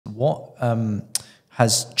what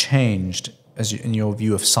has changed in your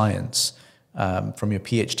view of science from your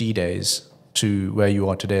PhD days to where you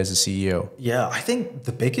are today as a CEO? Yeah, I think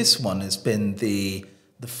the biggest one has been the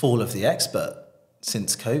fall of the expert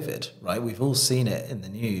since COVID, right? We've all seen it in the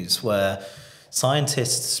news where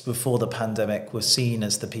scientists before the pandemic were seen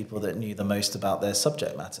as the people that knew the most about their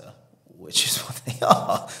subject matter, which is what they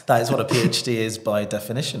are. That is what a PhD is by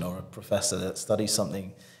definition, or a professor that studies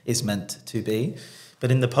something is meant to be.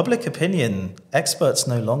 But in the public opinion, experts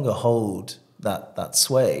no longer hold that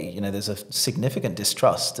sway. You know, there's a significant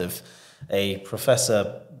distrust of a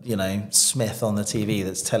professor, you know, Smith on the TV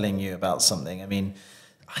that's telling you about something. I mean,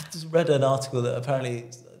 I just read an article that apparently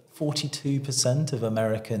 42% of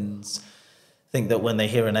Americans think that when they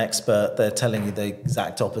hear an expert, they're telling you the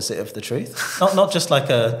exact opposite of the truth. Not just like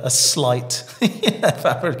a slight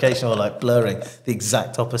fabrication or like blurring, the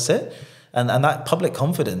exact opposite. And that public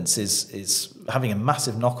confidence is having a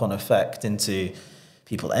massive knock-on effect into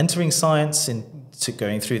people entering science, into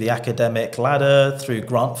going through the academic ladder, through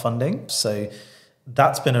grant funding. So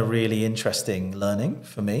that's been a really interesting learning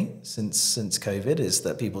for me since COVID, is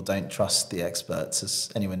that people don't trust the experts as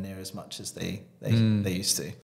anywhere near as much as they used to.